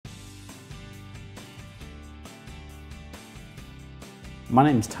My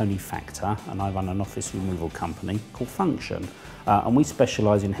name's Tony Factor and I run an office removal company called Function, and we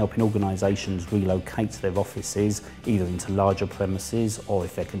specialise in helping organisations relocate their offices either into larger premises or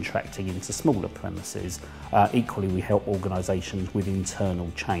if they're contracting into smaller premises. Equally, we help organisations with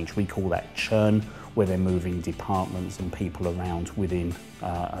internal change. We call that churn, where they're moving departments and people around within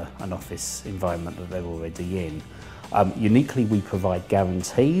an office environment that they're already in. Uniquely, we provide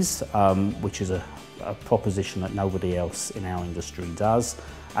guarantees, which is a proposition that nobody else in our industry does,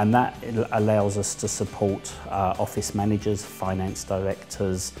 and that allows us to support office managers, finance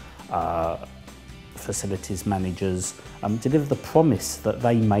directors, facilities managers, deliver the promise that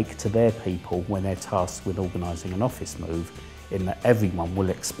they make to their people when they're tasked with organising an office move, in that everyone will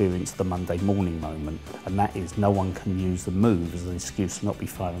experience the Monday morning moment, and that is no one can use the move as an excuse to not be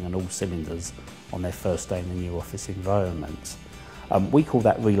firing on all cylinders on their first day in the new office environment. We call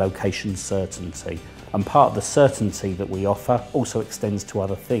that relocation certainty, and part of the certainty that we offer also extends to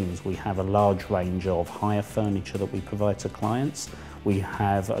other things. We have a large range of hire furniture that we provide to clients. We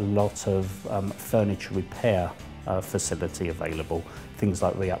have a lot of furniture repair facility available, things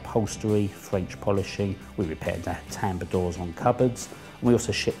like reupholstery, French polishing. We repair tambour doors on cupboards, and we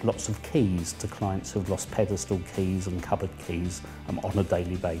also ship lots of keys to clients who've lost pedestal keys and cupboard keys on a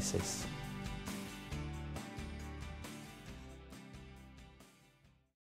daily basis.